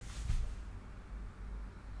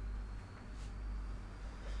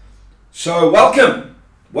So welcome,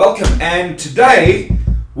 and today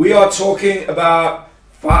we are talking about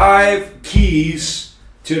 5 keys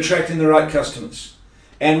to attracting the right customers.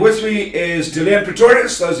 And with me is Delanne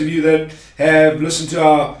Pretorius. Those of you that have listened to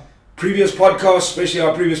our previous podcasts, especially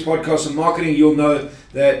our previous podcast on marketing, you'll know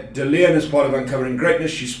that Delanne is part of Uncovering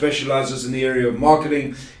Greatness. She specializes in the area of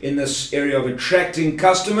marketing, in this area of attracting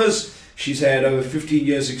customers. She's had over 15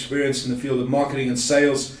 years experience in the field of marketing and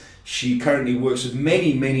sales. She currently works with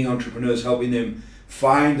many entrepreneurs, helping them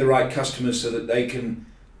find the right customers so that they can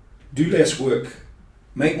do less work,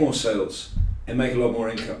 make more sales, and make a lot more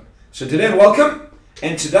income. So Delanne, welcome.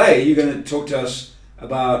 And today you're going to talk to us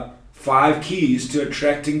about 5 keys to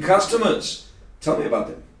attracting customers. Tell me about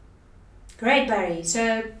them. Great, Barry.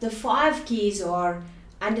 So the 5 keys are: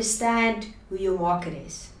 understand who your market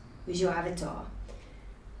is, who's your avatar.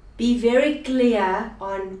 Be very clear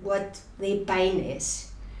on what their pain is.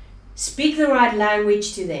 Speak the right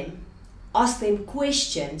language to them. Ask them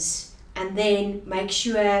questions, and then make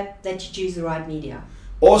sure that you choose the right media.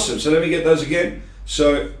 Awesome. So let me get those again.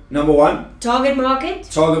 So number 1. Target market.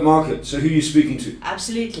 Target market. So who are you speaking to?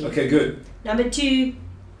 Absolutely. Okay, good. Number 2,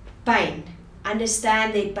 pain.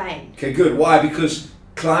 Understand their pain. Okay, good. Why? Because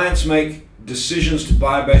clients make decisions to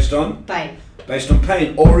buy based on? Pain. Based on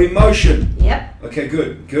pain or emotion. Yep. Okay,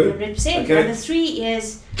 good. 100%. Okay. Number 3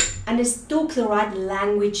 is talk the right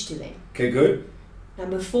language to them. Okay, good.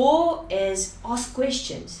 Number 4 is ask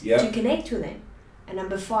questions Yeah. to connect with them. And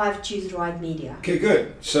number 5, choose the right media. Okay,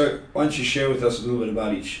 good. So why don't you share with us a little bit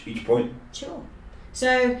about each point? Sure.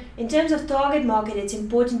 So in terms of target market, it's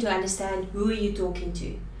important to understand who are you talking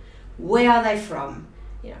to, where are they from,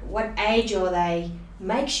 what age are they.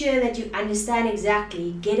 Make sure that you understand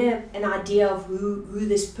exactly, get an idea of who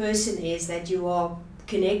this person is that you are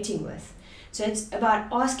connecting with. So it's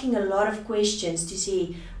about asking a lot of questions to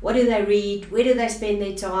see what do they read, where do they spend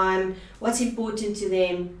their time, what's important to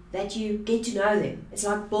them, that you get to know them. It's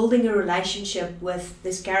like building a relationship with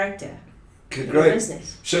this character. Okay, in great. your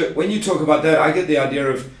business. So when you talk about that, I get the idea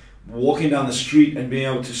of walking down the street and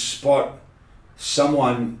being able to spot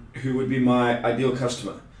someone who would be my ideal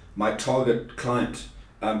customer, my target client.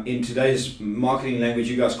 In today's marketing language,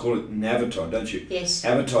 you guys call it an avatar, don't you? Yes.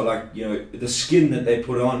 Avatar, like, the skin that they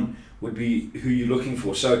put on would be who you're looking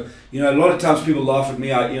for. So, a lot of times people laugh at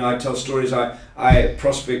me. I tell stories. I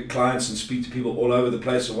prospect clients and speak to people all over the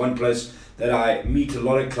place. So one place that I meet a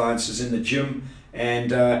lot of clients is in the gym,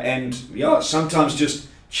 and sometimes just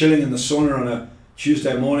chilling in the sauna on a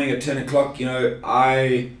Tuesday morning at 10 o'clock.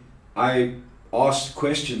 I ask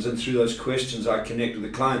questions, and through those questions I connect with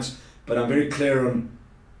the clients. But I'm very clear on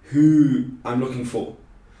who I'm looking for.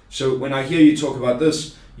 So when I hear you talk about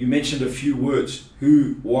this, you mentioned a few words: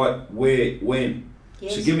 who, what, where, when.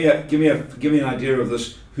 Yes. So give me an idea of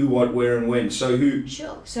this: who, what, where, and when. So who?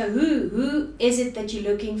 Sure. So who is it that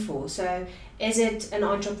you're looking for? So is it an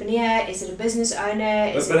entrepreneur? Is it a business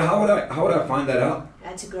owner? But how would I find that out?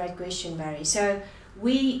 That's a great question, Barry. So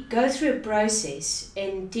we go through a process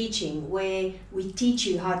in teaching where we teach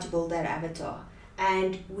you how to build that avatar.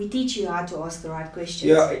 And we teach you how to ask the right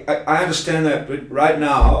questions. Yeah, I understand that, but right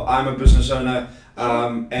now I'm a business owner,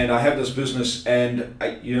 and I have this business, and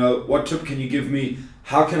what tip can you give me?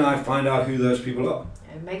 How can I find out who those people are?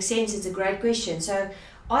 It makes sense. It's a great question. So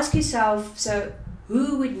ask yourself,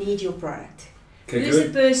 who would need your product? Okay, Who's good.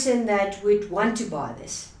 the person that would want to buy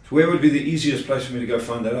this? Where would be the easiest place for me to go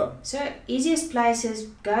find that out? So easiest place is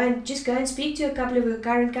go and speak to a couple of your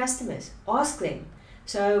current customers. Ask them.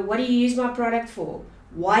 So what do you use my product for?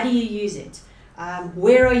 Why do you use it?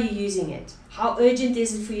 Where are you using it? How urgent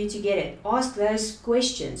is it for you to get it? Ask those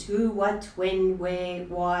questions. Who, what, when, where,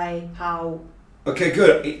 why, how. Okay,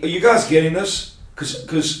 good. Are you guys getting this?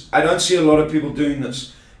 Because I don't see a lot of people doing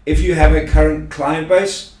this. If you have a current client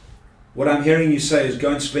base, what I'm hearing you say is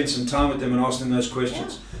go and spend some time with them and ask them those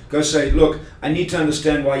questions. Yeah. Go say, look, I need to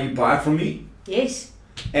understand why you buy from me. Yes.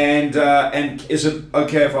 And is it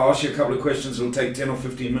okay if I ask you a couple of questions? It'll take 10 or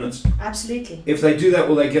 15 minutes. Absolutely. If they do that,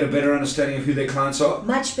 will they get a better understanding of who their clients are?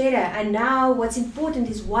 Much better. And now what's important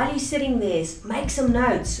is while you're sitting there, make some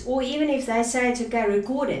notes. Or even if they say it's okay,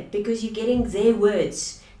 record it, because you're getting their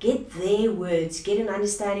words. Get their words. Get an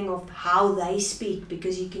understanding of how they speak,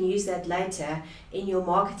 because you can use that later in your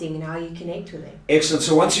marketing and how you connect with them. Excellent.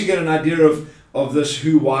 So once you get an idea of this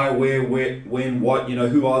who, why, where, when, what,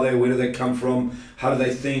 who are they, where do they come from, how do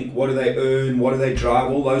they think, what do they earn, what do they drive,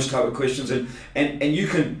 all those type of questions, and you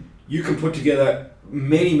can put together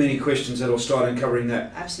many questions that will start uncovering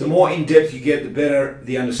that. Absolutely. The more in depth you get, the better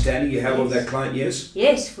the understanding you have of that client. Yes.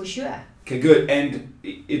 Yes, for sure. Okay, good. And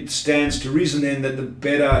it stands to reason then that the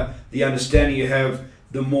better the understanding you have,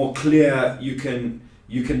 the more clear you can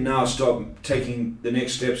you can now start taking the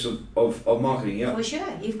next steps of marketing. Yeah. For sure.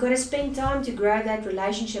 You've got to spend time to grow that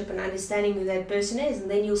relationship and understanding who that person is,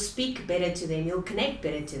 and then you'll speak better to them, you'll connect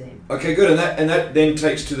better to them. Okay, good. And that then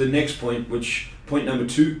takes to the next point, point number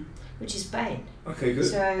 2. Which is pain. Okay, good.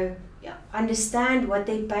 So, yeah, understand what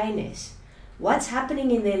their pain is. What's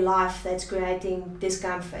happening in their life that's creating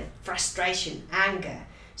discomfort, frustration, anger.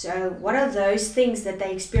 So what are those things that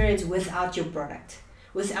they experience without your product,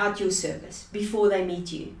 without your service, before they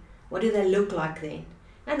meet you? What do they look like then?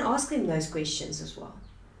 And ask them those questions as well.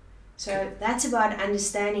 So that's about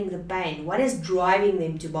understanding the pain. What is driving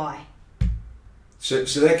them to buy? So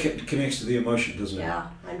that connects to the emotion, doesn't it? Yeah,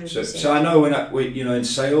 100%. So I know when in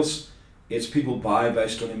sales, it's people buy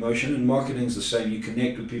based on emotion, and marketing is the same. You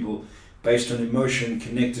connect with people based on emotion,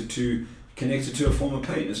 connected to a form of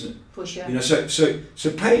pain, isn't it? For sure.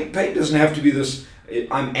 So pain doesn't have to be this.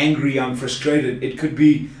 I'm angry, I'm frustrated. It could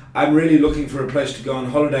be I'm really looking for a place to go on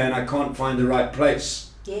holiday and I can't find the right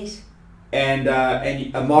place. Yes. And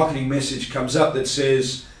a marketing message comes up that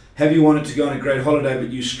says, "Have you wanted to go on a great holiday,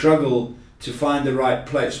 but you struggle to find the right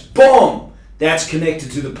place?" Boom! That's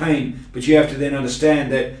connected to the pain, but you have to then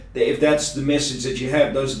understand that if that's the message that you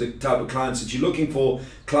have, those are the type of clients that you're looking for.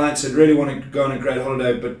 Clients that really want to go on a great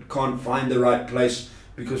holiday but can't find the right place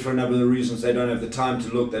because for a number of reasons they don't have the time to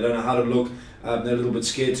look, they don't know how to look, they're a little bit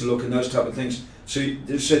scared to look, and those type of things. So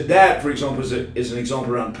that, for example, is an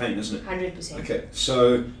example around pain, isn't it? 100%. Okay,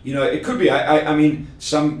 so it could be. I mean,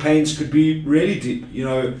 some pains could be really deep.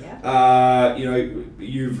 Yeah.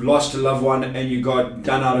 You've lost a loved one and you got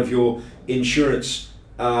done out of your insurance.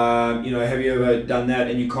 Have you ever done that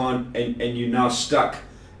and you can't, and you're now stuck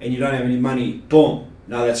and you don't have any money? Boom.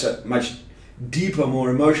 Now that's a much deeper, more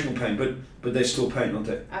emotional pain, but they're still pain, aren't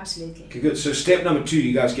they? Absolutely. Okay, good. So step number 2,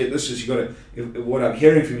 you guys get this, is you got to. What I'm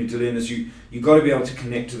hearing from you, Dylan, is you got to be able to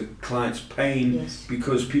connect to the client's pain. Yes.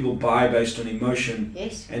 Because people buy based on emotion.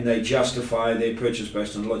 Yes. And they justify their purchase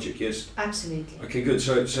based on logic. Yes. Absolutely. Okay, good.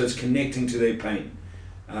 So it's connecting to their pain.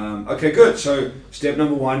 Okay, good. So step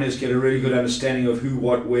number 1 is get a really good understanding of who,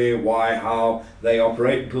 what, where, why, how they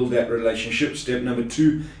operate. Build that relationship. Step number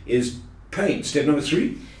 2 is pain. Step number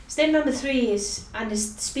 3. Step number 3 is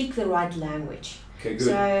speak the right language. Okay, good.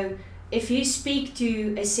 So if you speak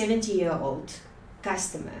to a 70-year-old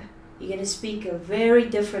customer, you're going to speak a very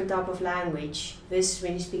different type of language versus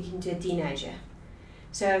when you're speaking to a teenager.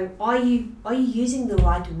 So are you using the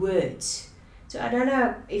right words? So I don't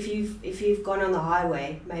know if you've gone on the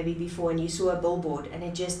highway maybe before and you saw a billboard and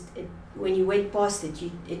when you went past it,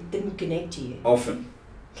 it didn't connect to you. Often.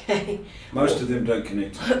 Okay. Most of them don't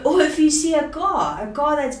connect. Or if you see a car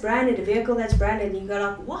that's branded, a vehicle that's branded, and you go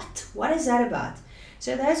like, what is that about?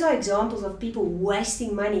 So those are examples of people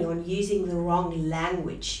wasting money on using the wrong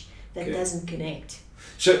language that doesn't connect.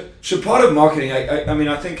 So part of marketing,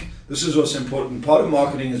 I think this is also important. Part of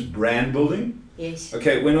marketing is brand building. Yes.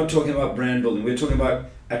 Okay, we're not talking about brand building. We're talking about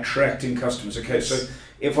attracting customers. Okay, so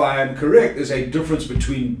if I am correct, there's a difference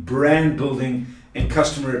between brand building and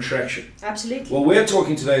customer attraction. Absolutely. What we're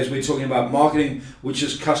talking today is we're talking about marketing, which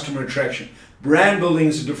is customer attraction. Brand building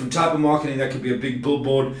is a different type of marketing. That could be a big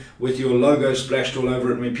billboard with your logo splashed all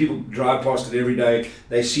over it. I mean, people drive past it every day.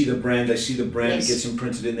 They see the brand. Yes. It gets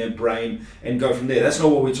imprinted in their brain and go from there. That's not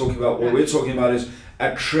what we're talking about. What we're talking about is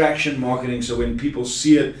attraction marketing. So when people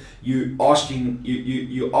see it, you're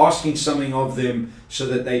asking something of them so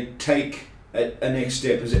that they take a next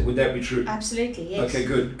step. Would that be true? Absolutely, yes. Okay,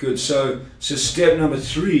 good. So step number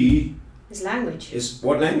 3 is language. Is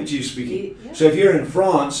what language are you speaking? So if you're in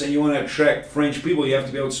France and you want to attract French people, you have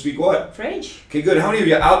to be able to speak what? French. Okay, good. How many of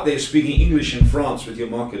you are out there speaking English in France with your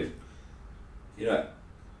marketing?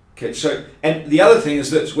 Okay, so, and the other thing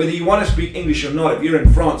is this, whether you want to speak English or not, if you're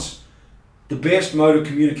in France, the best mode of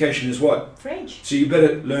communication is what? French. So you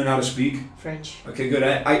better learn how to speak French. Okay, good.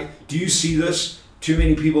 Do you see this? Too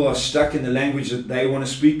many people are stuck in the language that they want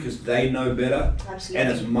to speak because they know better. Absolutely. And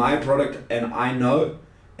it's my product and I know,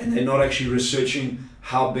 and they're not actually researching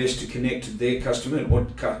how best to connect to their customer and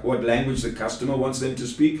what language the customer wants them to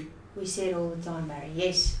speak. We say it all the time, Barry.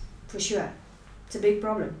 Yes, for sure. It's a big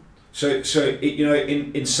problem. So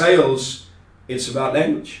in sales, it's about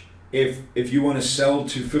language. If you want to sell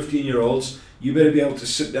to 15-year-olds, you better be able to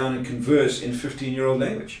sit down and converse in 15-year-old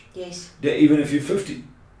language. Yes. Even if you're 50.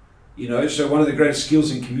 So one of the greatest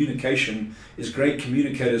skills in communication is great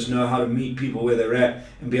communicators know how to meet people where they're at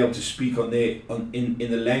and be able to speak in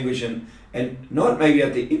the language and not maybe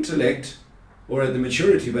at the intellect or at the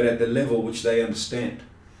maturity, but at the level which they understand.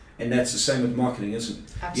 And that's the same with marketing, isn't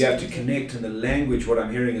it? Absolutely. You have to connect in the language. What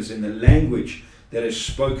I'm hearing is in the language that is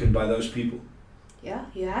spoken by those people. Yeah,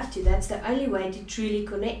 you have to. That's the only way to truly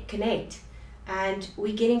connect. And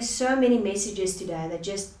we're getting so many messages today that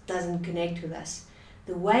just doesn't connect with us.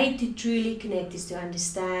 The way to truly connect is to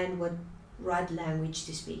understand what right language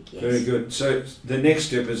to speak. Yes. Very good. So the next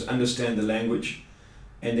step is understand the language,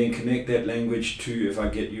 and then connect that language to, if I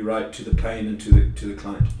get you right, to the pain and to the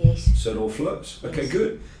client. Yes. So it all flows. Okay, Yes.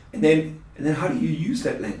 good. And then how do you use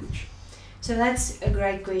that language? So that's a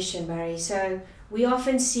great question, Barry. So we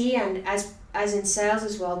often see, and as in sales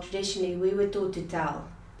as well, traditionally we were taught to tell.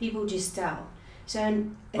 People just tell. So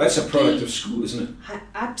That's a product of school, isn't it?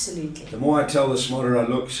 Absolutely. The more I tell, the smarter I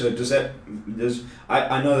look. So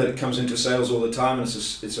I know that it comes into sales all the time, and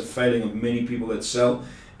it's a failing of many people that sell,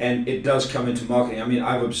 and it does come into marketing. I mean,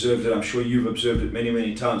 I've observed it. I'm sure you've observed it many,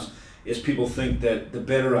 many times. Is people think that the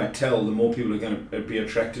better I tell, the more people are going to be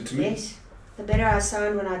attracted to me. Yes. The better I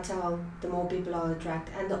sound when I tell, the more people are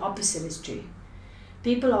attracted, and the opposite is true.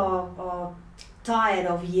 People are tired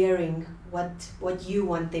of hearing what you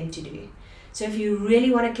want them to do. So if you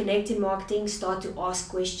really want to connect in marketing, start to ask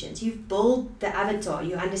questions. You've built the avatar,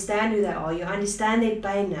 you understand who they are, you understand their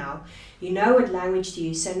pain now, you know what language to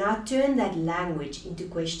use. So now turn that language into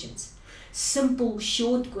questions. Simple,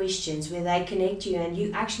 short questions where they connect you and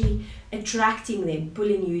you actually attracting them,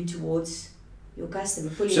 pulling you towards your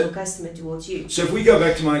customer, your customer towards you. So if we go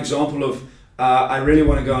back to my example of I really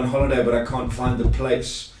want to go on holiday but I can't find the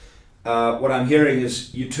place, what I'm hearing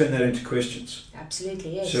is you turn that into questions.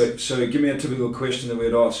 Absolutely, yes. So give me a typical question that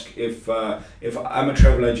we'd ask if I'm a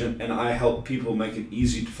travel agent and I help people make it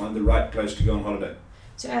easy to find the right place to go on holiday.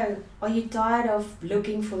 So are you tired of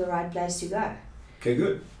looking for the right place to go? Okay,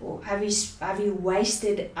 good. Or have you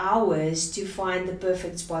wasted hours to find the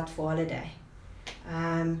perfect spot for holiday?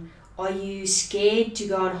 Are you scared to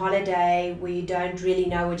go on holiday where you don't really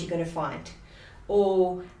know what you're going to find?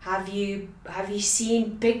 Or have you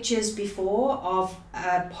seen pictures before of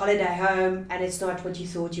a holiday home and it's not what you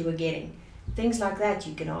thought you were getting? Things like that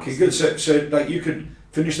you can ask. Okay, good. So like you could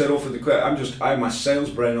finish that off with the question. I have my sales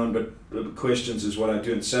brain on, but questions is what I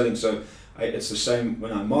do in selling. So it's the same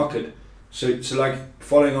when I market. So like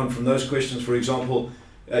following on from those questions, for example,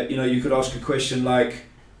 you could ask a question like,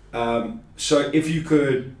 so if you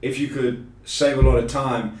could save a lot of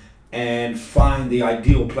time and find the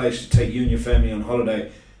ideal place to take you and your family on holiday,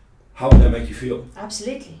 how would that make you feel?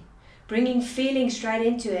 Absolutely. Bringing feeling straight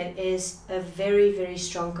into it is a very, very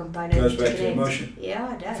strong component. Goes back to emotion.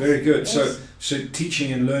 Yeah, it does. Very good. Yes. So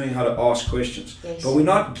teaching and learning how to ask questions. Yes. But we're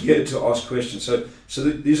not geared to ask questions. So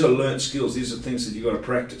these are learned skills. These are things that you got to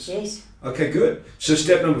practice. Yes. Okay, good. So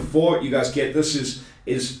step number 4, you guys get this,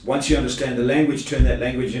 is once you understand the language, turn that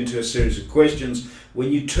language into a series of questions.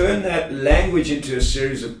 When you turn that language into a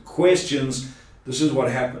series of questions, this is what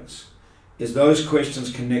happens. Is those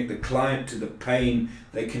questions connect the client to the pain,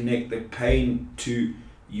 they connect the pain to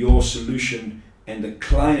your solution, and the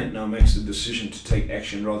client now makes the decision to take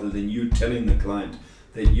action rather than you telling the client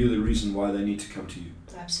that you're the reason why they need to come to you.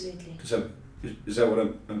 Absolutely. So is that what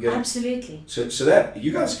I'm getting? Absolutely. So that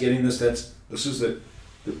you guys getting this? This is the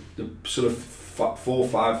sort of 4 or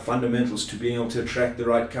 5 fundamentals to being able to attract the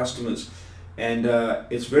right customers, and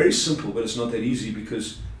it's very simple, but it's not that easy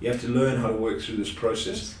because you have to learn how to work through this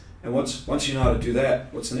process. Yes. And once you know how to do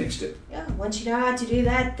that, what's the next step? Yeah, once you know how to do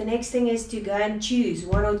that, the next thing is to go and choose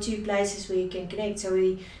 1 or 2 places where you can connect. So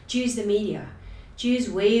we choose the media, choose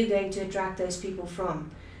where you're going to attract those people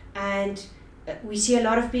from, and we see a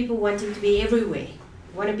lot of people wanting to be everywhere,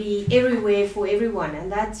 want to be everywhere for everyone,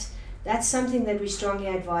 and that's something that we strongly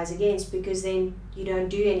advise against, because then you don't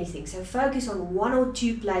do anything. So focus on 1 or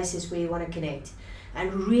 2 places where you want to connect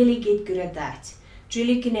and really get good at that.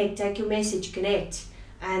 Truly connect, take your message, connect,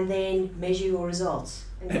 and then measure your results.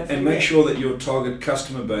 And make sure that your target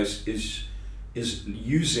customer base is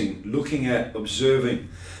looking at, observing,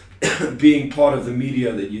 being part of the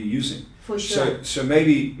media that you're using. For sure. So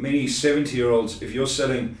maybe many 70-year-olds, if you're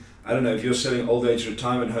selling old age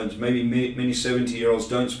retirement homes, maybe many 70-year-olds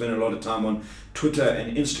don't spend a lot of time on Twitter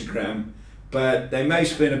and Instagram, but they may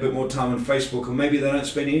spend a bit more time on Facebook, or maybe they don't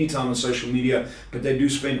spend any time on social media, but they do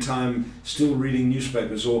spend time still reading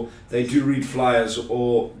newspapers, or they do read flyers,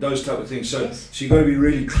 or those type of things. So, yes. So you've got to be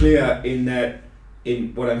really clear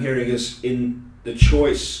in what I'm hearing is in the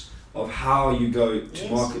choice of how you go to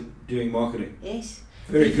yes. market, doing marketing. Yes.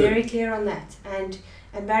 Very be good. Very clear on that.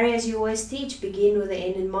 And Barry, as you always teach, begin with the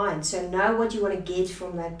end in mind. So know what you want to get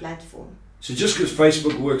from that platform. So just because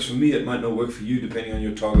Facebook works for me, it might not work for you depending on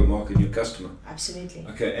your target market and your customer. Absolutely.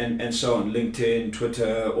 Okay, and so on, LinkedIn,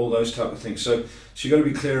 Twitter, all those type of things. So you got to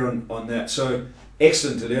be clear on that. So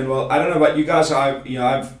excellent, Elaine. Well, I don't know about you guys.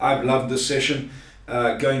 I've loved this session,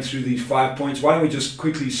 going through these 5 points. Why don't we just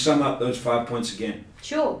quickly sum up those 5 points again?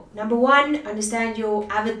 Sure. Number 1, understand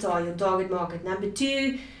your avatar, your target market. Number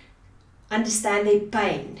 2, understand their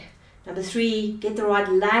pain. Number 3, get the right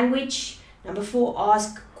language. Number 4,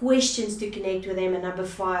 ask questions to connect with them. And number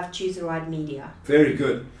 5, choose the right media. Very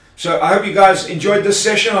good. So I hope you guys enjoyed this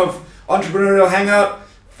session of Entrepreneurial Hangout.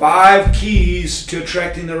 5 keys to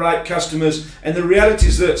attracting the right customers. And the reality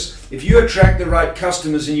is this: if you attract the right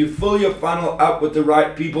customers and you fill your funnel up with the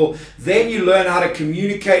right people, then you learn how to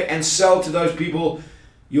communicate and sell to those people.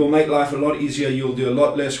 You'll make life a lot easier. You'll do a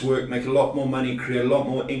lot less work, make a lot more money, create a lot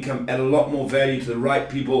more income, add a lot more value to the right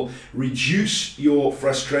people, reduce your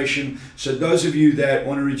frustration. So those of you that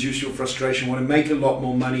want to reduce your frustration, want to make a lot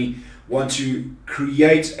more money, want to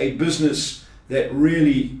create a business that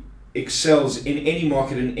really excels in any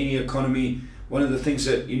market, in any economy, one of the things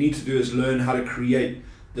that you need to do is learn how to create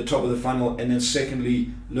the top of the funnel, and then secondly,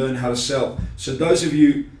 learn how to sell. So those of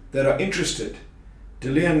you that are interested,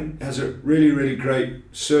 Delian has a really, really great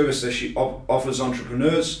service that she offers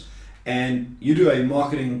entrepreneurs, and you do a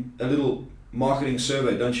little marketing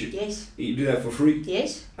survey, don't you? Yes. You do that for free?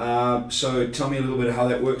 Yes. So tell me a little bit of how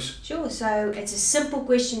that works. Sure. So it's a simple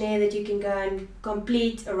questionnaire that you can go and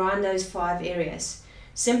complete around those 5 areas.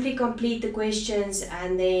 Simply complete the questions,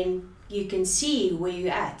 and then you can see where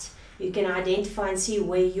you're at. You can identify and see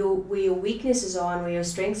where your weaknesses are and where your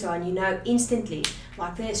strengths are, and you know instantly,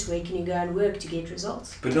 like this, where can you go and work to get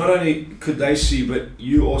results. But not only could they see, but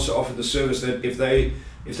you also offer the service that if they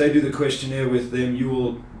do the questionnaire with them, you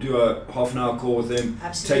will do a half an hour call with them.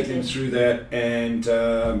 Absolutely. Take them through that and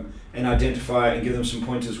identify and give them some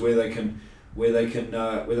pointers where they can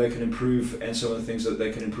improve, and some of the things that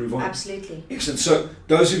they can improve on. Absolutely. Excellent. So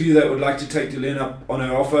those of you that would like to take Delian up on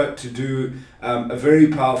her offer to do a very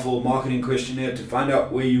powerful marketing questionnaire to find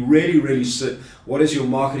out where you really sit, what is your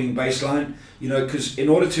marketing baseline, because in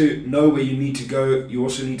order to know where you need to go, you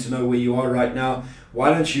also need to know where you are right now.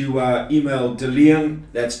 Why don't you email Delian,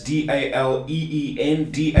 that's DALEEN,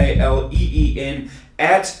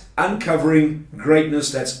 at Uncovering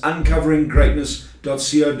Greatness, that's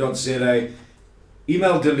uncoveringgreatness.co.za.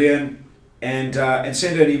 Email Delian and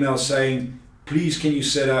send her an email saying, please can you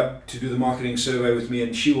set up to do the marketing survey with me,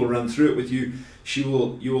 and she will run through it with you.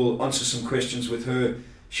 You will answer some questions with her.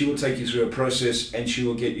 She will take you through a process, and she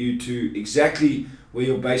will get you to exactly where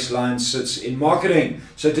your baseline sits in marketing.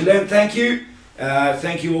 So Delian, thank you.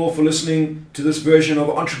 Thank you all for listening to this version of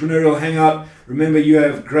Entrepreneurial Hangout. Remember, you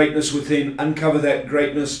have greatness within. Uncover that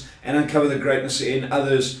greatness and uncover the greatness in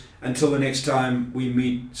others. Until the next time we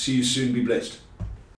meet, see you soon. Be blessed.